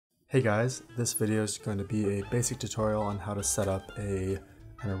Hey guys, this video is going to be a basic tutorial on how to set up an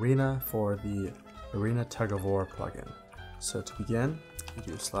arena for the Arena Tug of War plugin. So to begin, you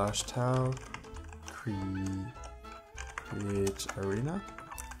do /tow create arena,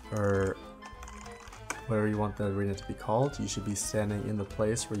 or whatever you want the arena to be called. You should be standing in the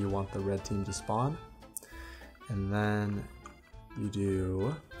place where you want the red team to spawn. And then you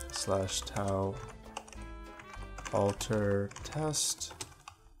do /tow alter test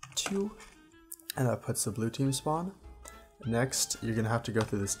 2, and that puts the blue team spawn. Next, you're gonna have to go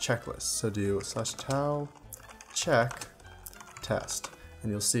through this checklist. So do /tow check test,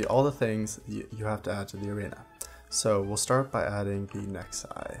 and you'll see all the things you have to add to the arena. So we'll start by adding the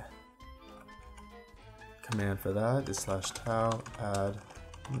nexi. Command for that is /tow add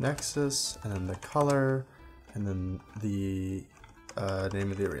nexus, and then the color, and then the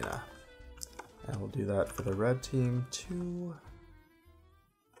name of the arena. And we'll do that for the red team too.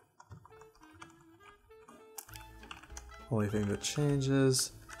 Only thing that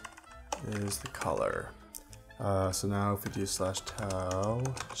changes is the color. So now if we do /tow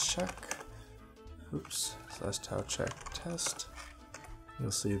check, /tow check test, you'll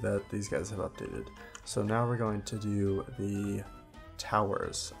see that these guys have updated. So now we're going to do the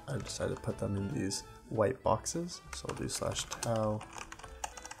towers. I decided to put them in these white boxes. So I'll do /tow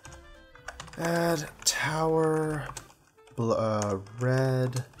add tower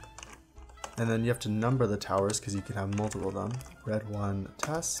red. And then you have to number the towers because you can have multiple of them. Red 1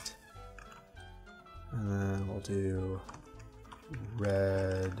 test. And then we'll do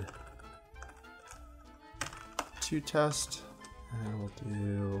red 2 test. And we'll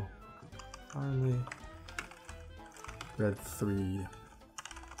do finally red 3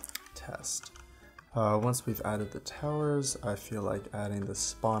 test. Once we've added the towers, I feel like adding the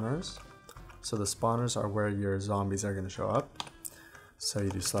spawners. So the spawners are where your zombies are going to show up. So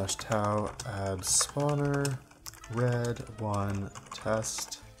you do /tow add spawner red 1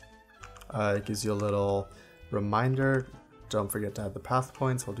 test. It gives you a little reminder. Don't forget to add the path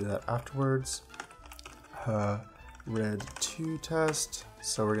points. We'll do that afterwards. Red 2 test.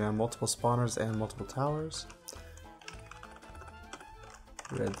 So we're gonna have multiple spawners and multiple towers.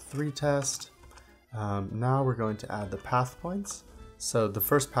 Red 3 test. Now we're going to add the path points. So the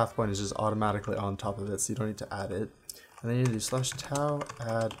first path point is just automatically on top of it, so you don't need to add it. And then you do /tow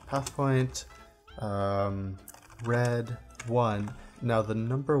add path point red 1. Now the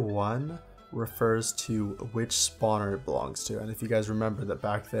number 1 refers to which spawner it belongs to. And if you guys remember that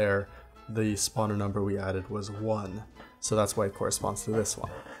back there, the spawner number we added was 1. So that's why it corresponds to this one.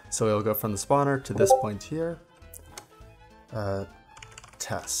 So it'll go from the spawner to this point here.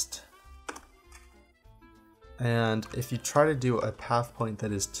 Test. And if you try to do a path point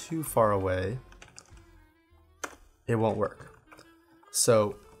that is too far away, it won't work.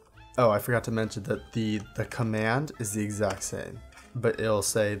 So, oh, I forgot to mention that the command is the exact same, but it'll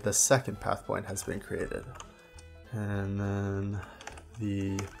say the second path point has been created. And then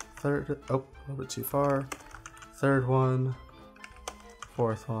the third, oh, a little bit too far. Third one,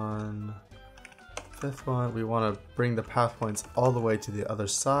 fourth one, fifth one. We want to bring the path points all the way to the other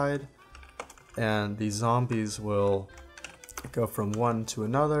side, and the zombies will go from one to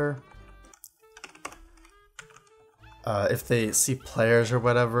another. If they see players or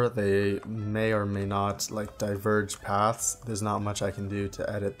whatever, they may or may not like diverge paths. There's not much I can do to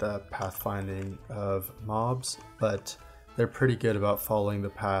edit the pathfinding of mobs, but they're pretty good about following the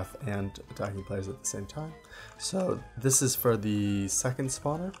path and attacking players at the same time. So this is for the second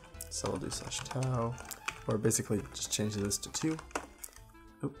spawner. So we'll do /tow, or basically just change this to 2.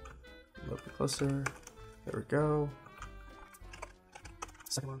 Oop, a little bit closer. There we go.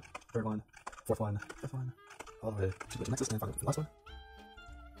 Second one, third one, fourth one, fifth one. All the way to the nexus, and finally the last one.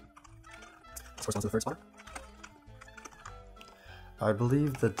 This corresponds to the third spawner. I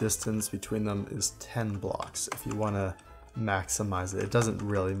believe the distance between them is 10 blocks if you want to maximize it. It doesn't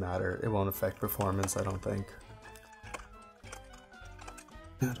really matter. It won't affect performance, I don't think.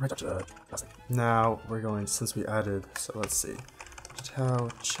 Now we're going, since we added, so let's see. Tow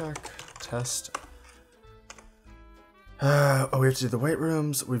check test. Oh, we have to do the weight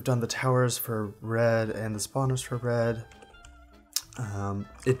rooms. We've done the towers for red and the spawners for red.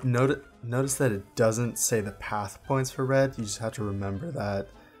 Notice that it doesn't say the path points for red. You just have to remember that.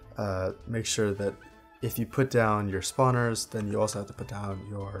 Make sure that if you put down your spawners, then you also have to put down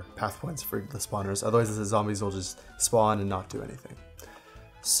your path points for the spawners. Otherwise, the zombies will just spawn and not do anything.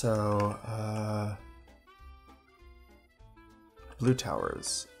 So, blue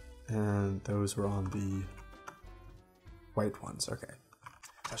towers, and those were on the white ones. Okay.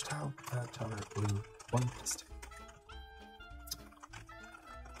 /tow add tower blue 1 test.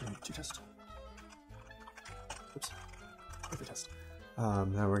 2 test. Oops. Okay, test.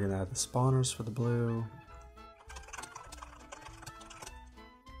 Now we're gonna add the spawners for the blue.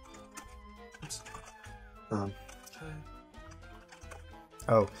 Oops. Okay.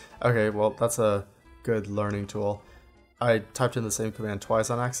 Oh, okay, well, that's a good learning tool. I typed in the same command twice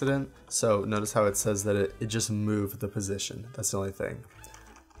on accident, so notice how it says that it just moved the position. That's the only thing.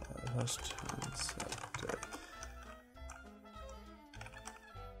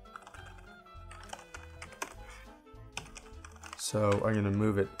 So I'm going to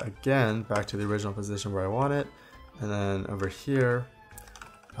move it again back to the original position where I want it, and then over here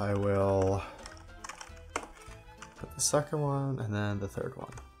I will put the second one and then the third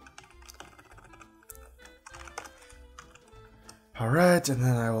one. Alright, and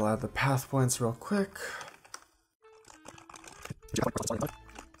then I will add the path points real quick.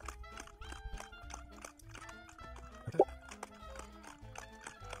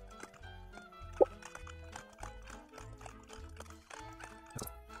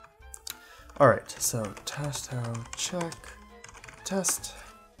 Alright, so ArenaTOW, check, test.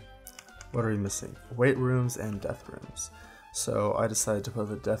 What are we missing? Weight rooms and death rooms. So I decided to put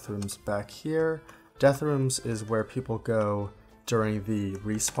the death rooms back here. Death rooms is where people go during the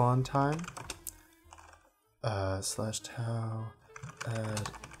respawn time. /TOW,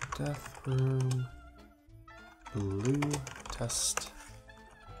 add death room, blue, test.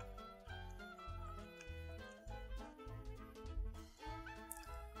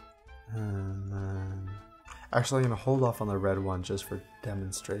 And then, actually I'm gonna hold off on the red one just for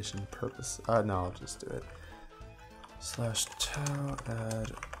demonstration purpose. No, I'll just do it. /TOW,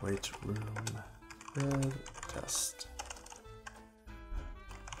 add weight room, red, test.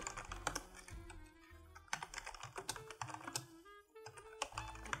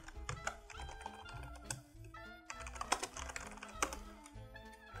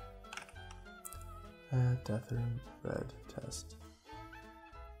 Add death room, red, test.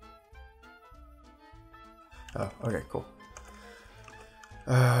 Oh, okay, cool.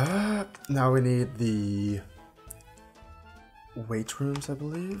 Now we need the weight rooms, I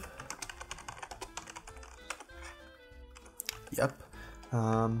believe. Yep.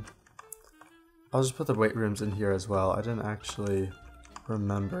 I'll just put the weight rooms in here as well. I didn't actually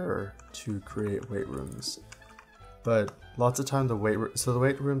remember to create weight rooms. But lots of time the weight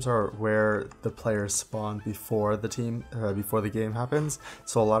rooms are where the players spawn before the before the game happens.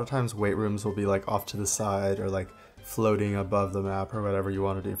 So a lot of times weight rooms will be like off to the side or like floating above the map or whatever you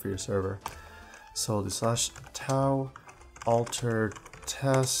want to do for your server. So we'll do /TOW alter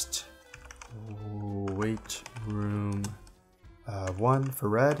test weight room 1 for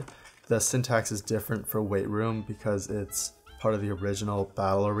red. The syntax is different for weight room because it's part of the original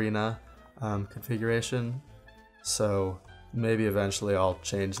battle arena configuration. So maybe eventually I'll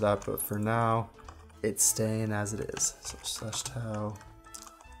change that, but for now it's staying as it is. So /TOW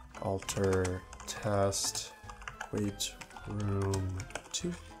alter test weight room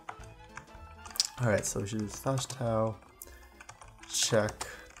 2. Alright, so we should do /TOW check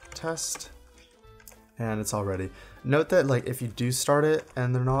test, and it's all ready. Note that like if you do start it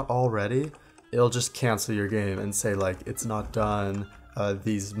and they're not all ready, it'll just cancel your game and say like it's not done,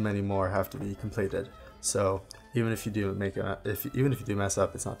 these many more have to be completed. So even if you do even if you do mess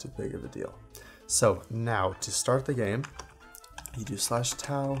up, it's not too big of a deal. So now to start the game, you do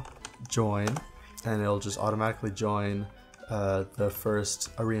 /TOW join, and it'll just automatically join the first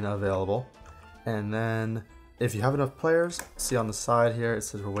arena available. And then if you have enough players, see on the side here it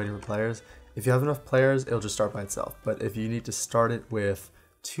says we're waiting for players. If you have enough players, it'll just start by itself. But if you need to start it with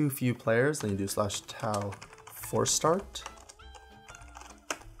too few players, then you do /TOW force start.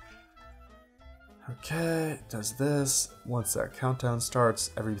 Okay, it does this. Once that countdown starts,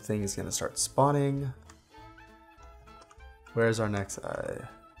 everything is going to start spawning. Where's our next eye?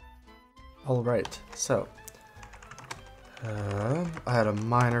 Alright, so I had a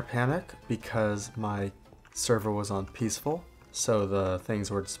minor panic because my server was on peaceful, so the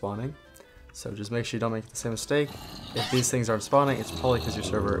things weren't spawning. So just make sure you don't make the same mistake. If these things aren't spawning, it's probably because your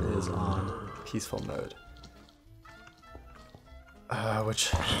server is on peaceful mode.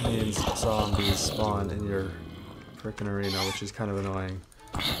 Which means zombies spawn in your frickin' arena, which is kind of annoying.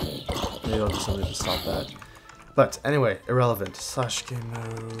 Maybe I'll do something to stop that. But anyway, irrelevant.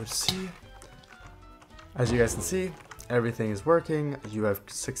 /game mode C. As you guys can see, everything is working. You have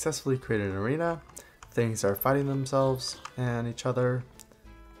successfully created an arena. Things are fighting themselves and each other.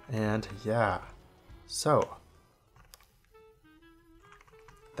 And yeah, so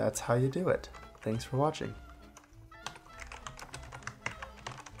that's how you do it. Thanks for watching.